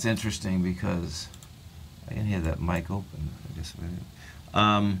this gets interesting because I can hear that mic open. I guess.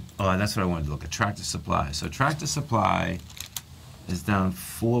 That's what I wanted to look at. Tractor Supply. So Tractor Supply is down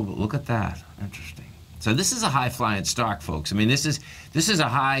 4. But look at that. Interesting. So this is a high-flying stock, folks. I mean, this is a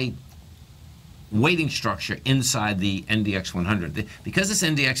high weighting structure inside the NDX 100. Because this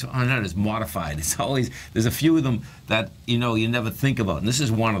NDX 100 is modified, there's a few of them that you never think about, and this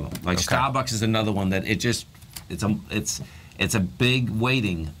is one of them. Like Starbucks is another one that it's a big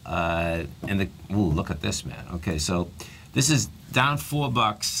weighting. Look at this, man. Okay, so this is down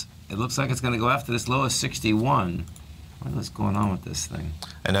 $4. It looks like it's going to go after this low as 61. What's going on with this thing?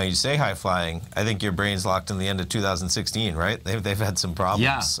 I know you say high flying. I think your brain's locked in the end of 2016, right? They've had some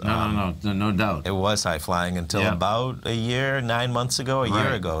problems. Yeah, no doubt. It was high flying until about a year, 9 months ago, a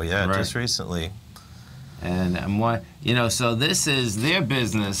year ago. Yeah, just recently. And so this is their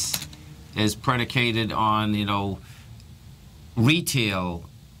business is predicated on retail,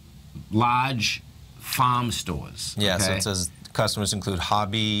 large farm stores. Yeah, so it says customers include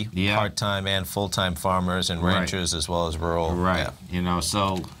hobby, part-time, and full-time farmers and ranchers, as well as rural. Right. Yeah.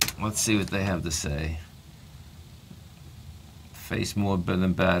 So let's see what they have to say. Face more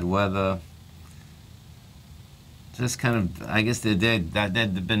than bad weather. Just kind of, I guess they've been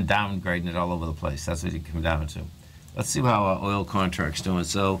downgrading it all over the place. That's what it came down to. Let's see how our oil contract's doing.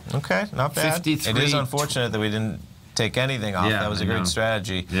 So okay, not bad. It is unfortunate that we didn't take anything off. That was a great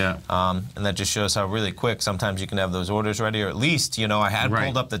strategy. Yeah. And that just shows how really quick sometimes you can have those orders ready, or at least, I had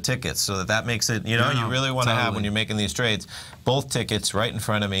pulled up the tickets, so that makes it, you really want to have, when you're making these trades, both tickets right in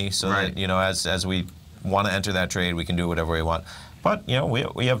front of me, so that, as we want to enter that trade, we can do whatever we want. But,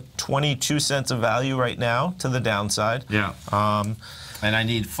 we have 22 cents of value right now to the downside. Yeah. And I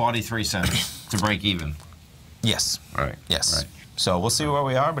need 43 cents to break even. Yes. Right. Yes. Right. So we'll see where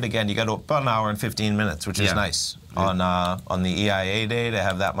we are. But again, you got about an hour and 15 minutes, which is nice on the EIA day to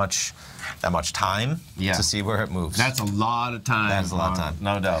have that much time to see where it moves. That's a lot of time. That's a lot of time.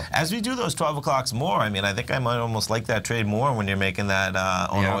 No doubt. As we do those 12 o'clocks more, I mean, I think I might almost like that trade more when you're making that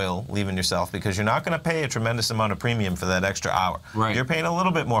on oil, leaving yourself, because you're not going to pay a tremendous amount of premium for that extra hour. Right. You're paying a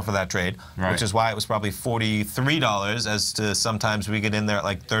little bit more for that trade, which is why it was probably $43 as to sometimes we get in there at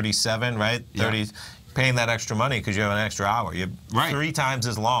like 37, right? 30, paying that extra money because you have an extra hour. You're 3 times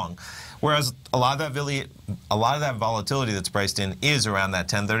as long. Whereas a lot of that volatility that's priced in is around that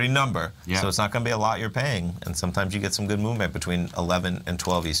 10:30 number. So it's not going to be a lot you're paying, and sometimes you get some good movement between 11 and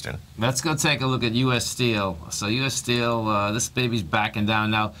 12 Eastern. Let's go take a look at U.S. Steel. So U.S. Steel, this baby's backing down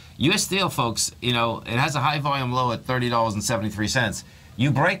now. U.S. Steel, folks, you know, it has a high volume low at $30.73.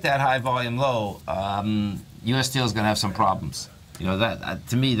 You break that high volume low, U.S. Steel is going to have some problems. You know, that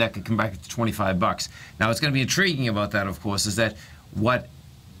to me, that could come back to $25. Now, what's going to be intriguing about that, of course, is that what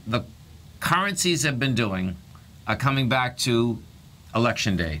the currencies have been doing are coming back to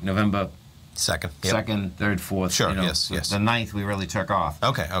Election Day, November 2nd, 2nd, 3rd, 4th. Sure, you know, yes. The 9th we really took off.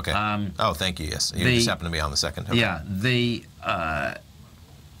 Okay. Oh, thank you, yes. You just happen to be on the 2nd. Okay. Yeah,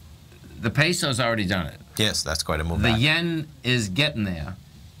 the peso's already done it. Yes, that's quite a move The back. yen is getting there.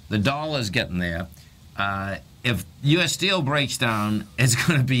 The dollar's getting there. If U.S. Steel breaks down, it's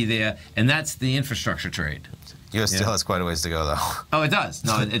going to be there, and that's the infrastructure trade. U.S. Steel has quite a ways to go, though. Oh, it does.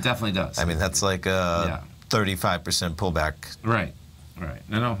 No, it definitely does. I mean, that's like a 35% pullback. Right.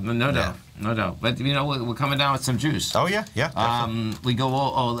 No doubt. No doubt. But, you know, we're coming down with some juice. Oh, yeah. We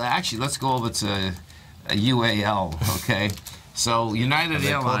go, actually, let's go over to UAL, okay? So United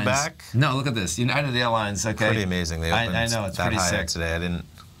Airlines. Pulled back? No, look at this. United Airlines, okay? Pretty amazing. They opened I know, it's that pretty high sick. today. I didn't.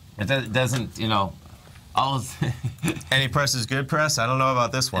 It doesn't, you know. Any press is good press? I don't know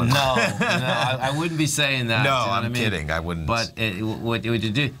about this one. No, I wouldn't be saying that. No, you know I'm kidding. I wouldn't. But what you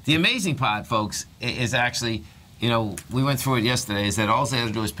do, the amazing part, folks, is actually, you know, we went through it yesterday, is that all they have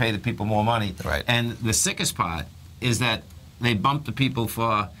to do is pay the people more money. Right. And the sickest part is that they bump the people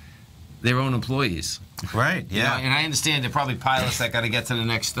for their own employees. Right, yeah. You know, and I understand they're probably pilots that got to get to the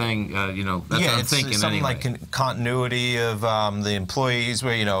next thing, you know, that's what I'm thinking it's something anyway. like continuity of the employees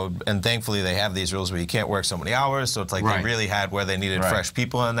where, you know, and thankfully they have these rules where you can't work so many hours, so it's like they really had where they needed fresh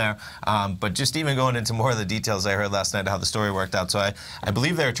people in there. But just even going into more of the details I heard last night, how the story worked out. So I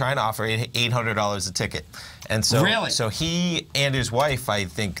believe they were trying to offer $800 a ticket. And so, so he and his wife, I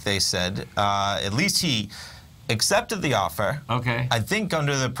think they said, at least he accepted the offer. Okay. I think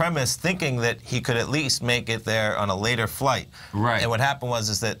under the premise, thinking that he could at least make it there on a later flight. Right. And what happened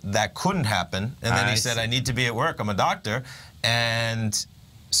was that couldn't happen. And then he said, I need to be at work. I'm a doctor. And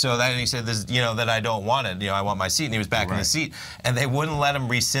so then he said, you know, that I don't want it. You know, I want my seat. And he was back in the seat. And they wouldn't let him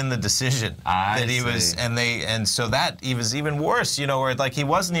rescind the decision that he was. And so that he was even worse, you know, where like he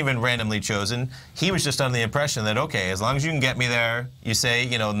wasn't even randomly chosen. He was just under the impression that, okay, as long as you can get me there, you say,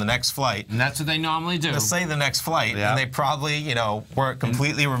 you know, in the next flight. And that's what they normally do. They'll say the next flight. And they probably, you know, weren't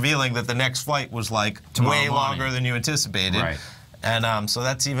completely revealing that the next flight was like way longer than you anticipated. Right. And so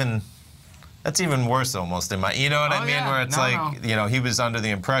that's even worse almost in my, you know what I mean? Where it's you know, he was under the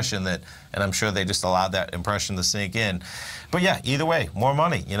impression that, and I'm sure they just allowed that impression to sink in. But yeah, either way, more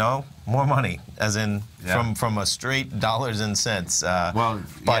money, you know, more money, as in from a straight dollars and cents.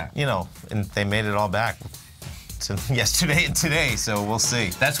 But, you know, and they made it all back to yesterday and today, so we'll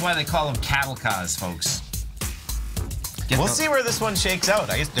see. That's why they call them cattle cars, folks. We'll see where this one shakes out.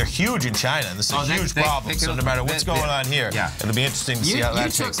 I guess they're huge in China, and this is a huge problem. So no matter what's going on here, it'll be interesting to see how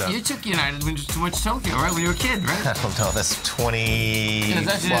that shakes out. You took United when you went to Tokyo, right? When you were a kid, right? I don't know. That's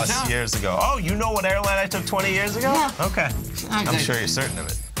 20-plus years ago. Oh, you know what airline I took 20 years ago? Yeah. Okay. I'm sure you're certain of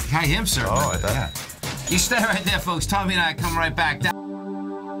it. I am certain of it. Yeah. You stay right there, folks. Tommy and I come right back.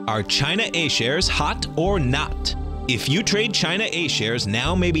 Are China A shares hot or not? If you trade China A shares,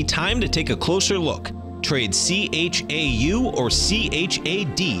 now may be time to take a closer look. Trade CHAU or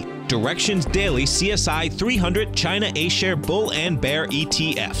CHAD, Directions Daily CSI 300 China A-Share Bull and Bear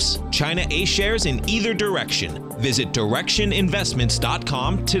ETFs. China A-Shares in either direction. Visit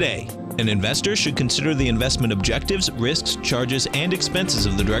directioninvestments.com today. An investor should consider the investment objectives, risks, charges, and expenses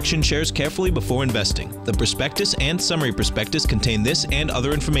of the Direction shares carefully before investing. The prospectus and summary prospectus contain this and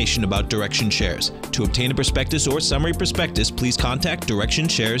other information about Direction shares. To obtain a prospectus or summary prospectus, please contact Direction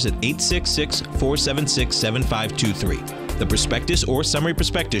Shares at 866-476-7523. The prospectus or summary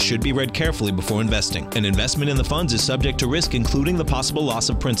prospectus should be read carefully before investing. An investment in the funds is subject to risk, including the possible loss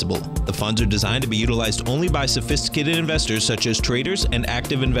of principal. The funds are designed to be utilized only by sophisticated investors such as traders and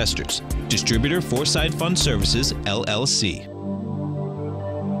active investors. Distributor Foreside Fund Services, LLC.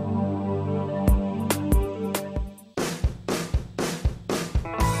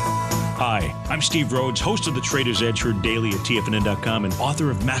 Hi, I'm Steve Rhodes, host of the Trader's Edge, heard daily at TFNN.com and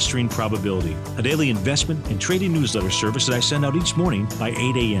author of Mastering Probability, a daily investment and trading newsletter service that I send out each morning by 8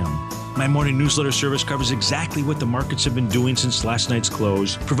 a.m. My morning newsletter service covers exactly what the markets have been doing since last night's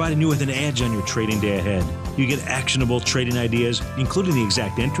close, providing you with an edge on your trading day ahead. You get actionable trading ideas, including the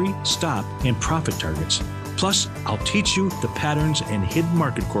exact entry, stop, and profit targets. Plus, I'll teach you the patterns and hidden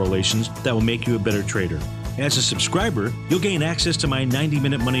market correlations that will make you a better trader. As a subscriber, you'll gain access to my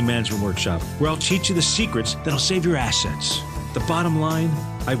 90-minute money management workshop, where I'll teach you the secrets that'll save your assets. The bottom line,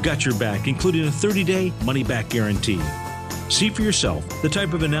 I've got your back, including a 30-day money-back guarantee. See for yourself the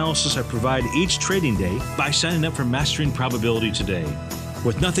type of analysis I provide each trading day by signing up for Mastering Probability today.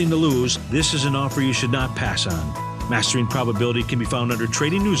 With nothing to lose, this is an offer you should not pass on. Mastering Probability can be found under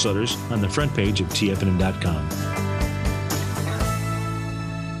Trading Newsletters on the front page of TFNN.com.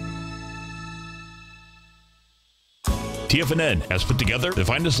 TFNN has put together the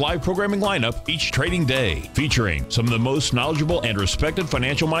finest live programming lineup each trading day, featuring some of the most knowledgeable and respected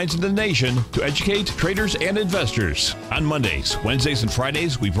financial minds in the nation to educate traders and investors. On Mondays, Wednesdays, and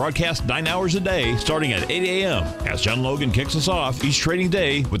Fridays, we broadcast 9 hours a day starting at 8 a.m. as John Logan kicks us off each trading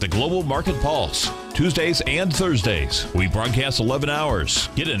day with the Global Market Pulse. Tuesdays and Thursdays, we broadcast 11 hours.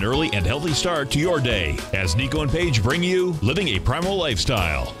 Get an early and healthy start to your day as Nico and Paige bring you Living a Primal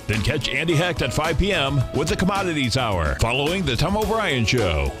Lifestyle. Then catch Andy Hecht at 5 p.m. with the Commodities Hour, following the Tom O'Brien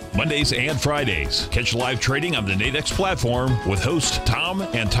Show. Mondays and Fridays, catch live trading on the Nadex platform with host Tom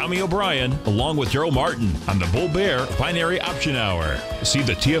and Tommy O'Brien, along with Daryl Martin on the Bull Bear Binary Option Hour. See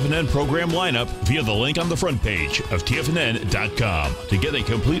the TFNN program lineup via the link on the front page of TFNN.com to get a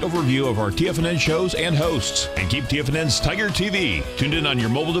complete overview of our TFNN shows and hosts. And keep TFNN's Tiger TV tuned in on your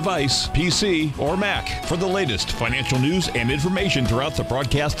mobile device, PC, or Mac for the latest financial news and information throughout the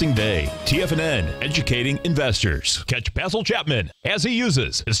broadcasting day. TFNN, educating investors. Catch Basil Chapman as he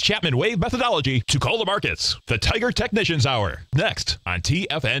uses his Chapman Wave methodology to call the markets. The Tiger Technicians Hour, next on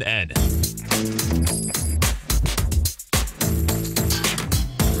TFNN.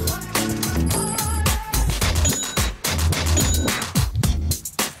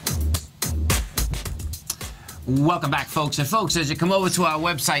 Welcome back, folks. And folks, as you come over to our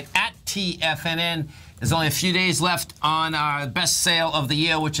website at TFNN, there's only a few days left on our best sale of the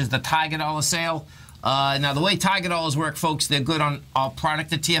year, which is the Tiger Dollar sale. Now, the way Tiger Dollars work, folks, they're good on all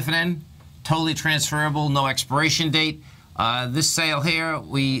product at TFNN. Totally transferable, no expiration date. This sale here,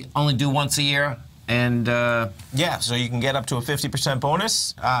 we only do once a year. And yeah, so you can get up to a 50%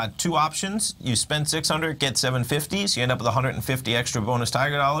 bonus. Two options: you spend $600, get $750, so you end up with 150 extra bonus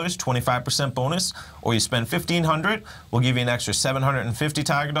Tiger Dollars, 25% bonus. Or you spend $1,500, we'll give you an extra 750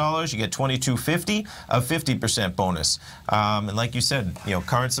 Tiger Dollars. You get $2,250, a 50% bonus. And like you said, you know,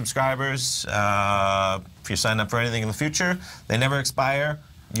 current subscribers, if you sign up for anything in the future, they never expire.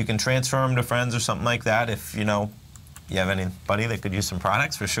 You can transfer them to friends or something like that if you know. You have anybody that could use some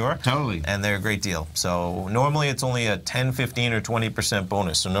products, for sure. Totally. And they're a great deal. So normally it's only a 10, 15, or 20%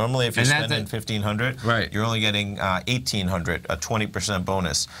 bonus. So normally if you're spending $1,500, right, you're only getting $1,800, a 20%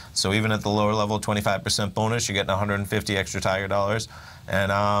 bonus. So even at the lower level, 25% bonus, you're getting 150 extra Tiger Dollars.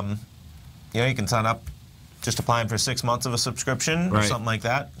 And you know, you can sign up just applying for 6 months of a subscription or something like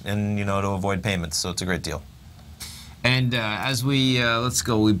that, and you know, to avoid payments. So it's a great deal. And as we let's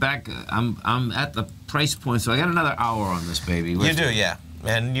go, we back. I'm at the price point, so I got another hour on this baby. You do, yeah.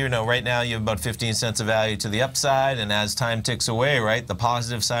 And you know, right now you have about 15 cents of value to the upside, and as time ticks away, right, the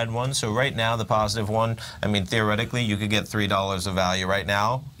positive side one. So right now, the positive one, I mean, theoretically, you could get $3 of value right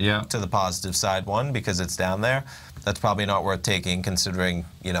now to the positive side one because it's down there. That's probably not worth taking, considering,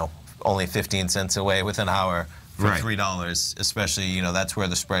 you know, only 15 cents away with an hour for $3, especially, you know, that's where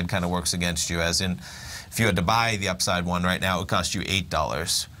the spread kind of works against you, as in, if you had to buy the upside one right now, it would cost you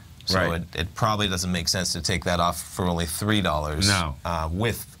 $8. So it probably doesn't make sense to take that off for only $3. No.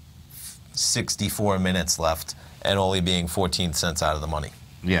 With 64 minutes left and only being 14 cents out of the money.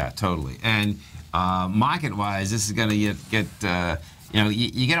 Yeah, totally. And market-wise, this is going to get you know,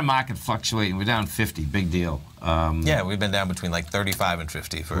 you get a market fluctuating. We're down 50, big deal. Yeah, we've been down between like 35 and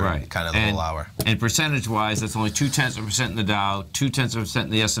 50 for kind of the whole hour. And percentage-wise, that's only 0.2% in the Dow, 0.2% in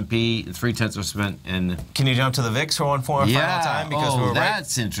the S&P, 0.3% in. Can you jump to the VIX for one final time? Because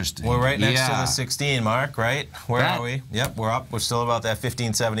that's interesting. We're right next to the 16 mark, right? Where are we? Yep, we're up. We're still about that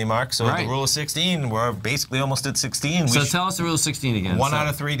 1570 mark. So the rule of 16, we're basically almost at 16. So tell us the rule of 16 again. One out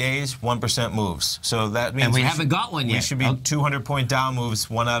of 3 days, 1% moves. So that means and we haven't got one yet. We should be 200-point Dow moves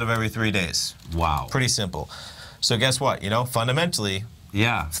 1 out of every 3 days. Wow. Pretty simple. So guess what? You know, fundamentally,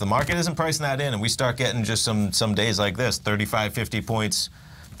 if the market isn't pricing that in and we start getting just some days like this, 35, 50 points,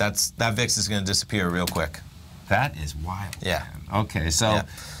 that VIX is going to disappear real quick. That is wild. Yeah. Man. Okay, so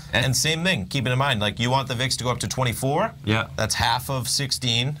And same thing, keeping in mind, like you want the VIX to go up to 24. Yeah. That's half of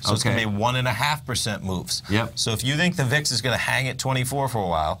 16, so it's going to be 1.5% moves. Yep. So if you think the VIX is going to hang at 24 for a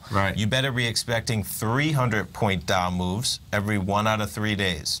while, right, you better be expecting 300-point down moves every 1 out of 3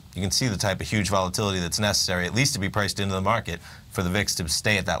 days. You can see the type of huge volatility that's necessary, at least to be priced into the market, for the VIX to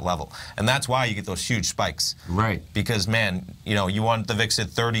stay at that level. And that's why you get those huge spikes. Right. Because, man, you know, you want the VIX at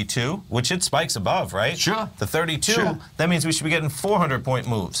 32, which it spikes above, right? Sure. The 32, sure, that means we should be getting 400-point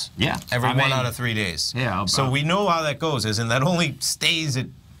moves. Yeah. Every 1 out of 3 days. Yeah. So we know how that goes, and that only stays at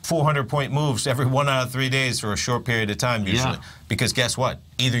 400-point moves every 1 out of 3 days for a short period of time usually. Yeah. Because guess what?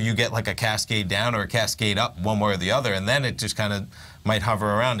 Either you get like a cascade down or a cascade up, one way or the other, and then it just kind of might hover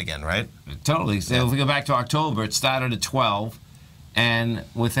around again, right? Totally. So if we go back to October, it started at 12, and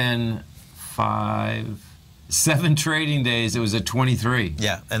within 7 trading days, it was at 23.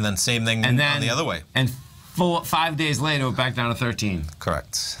 Yeah, and then same thing and then, on the other way. And 5 days later, we're back down to 13.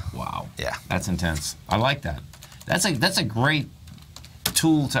 Correct. Wow. Yeah. That's intense. I like that. That's a great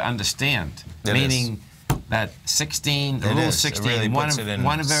tool to understand. It meaning that 16, it rule is. 16, it really puts it in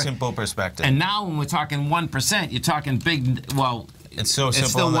one of simple perspective. And now when we're talking 1%, you're talking big, well, it's so simple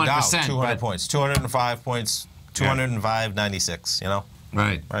still on the 1%, Dow, 200 points, 205 points, 205.96, you know?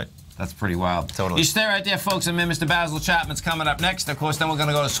 Right. Right. That's pretty wild. Totally. You stay right there, folks. And Mr. Basil Chapman's coming up next. Of course, then we're going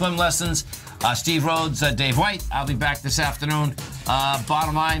to go to swim lessons. Steve Rhodes, Dave White. I'll be back this afternoon.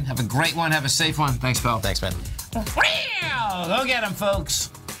 Bottom line, have a great one. Have a safe one. Thanks, Bill. Thanks, man. Go get him, folks.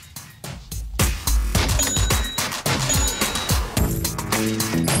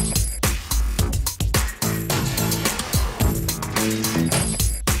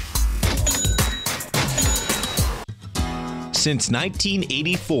 Since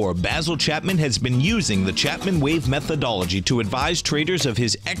 1984, Basil Chapman has been using the Chapman Wave methodology to advise traders of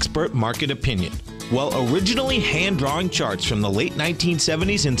his expert market opinion. While originally hand-drawing charts from the late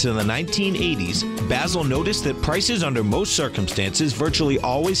 1970s into the 1980s, Basil noticed that prices under most circumstances virtually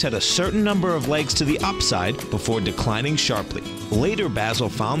always had a certain number of legs to the upside before declining sharply. Later, Basil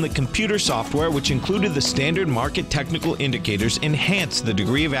found that computer software, which included the standard market technical indicators, enhanced the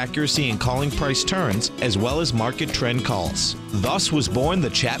degree of accuracy in calling price turns, as well as market trend calls. Thus was born the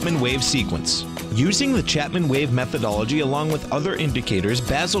Chapman Wave sequence. Using the Chapman Wave methodology along with other indicators,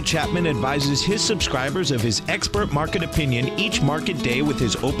 Basil Chapman advises his subscribers of his expert market opinion each market day with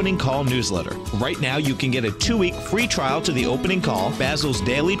his opening call newsletter. Right now, you can get a 2-week free trial to the opening call, Basil's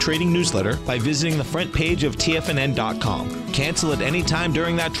daily trading newsletter, by visiting the front page of TFNN.com. Cancel at any time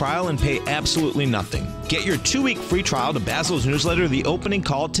during that trial and pay absolutely nothing. Get your 2-week free trial to Basil's newsletter, The Opening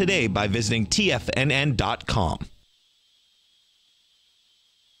Call, today by visiting TFNN.com.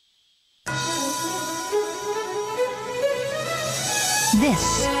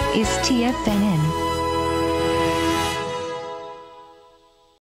 This is TFNN.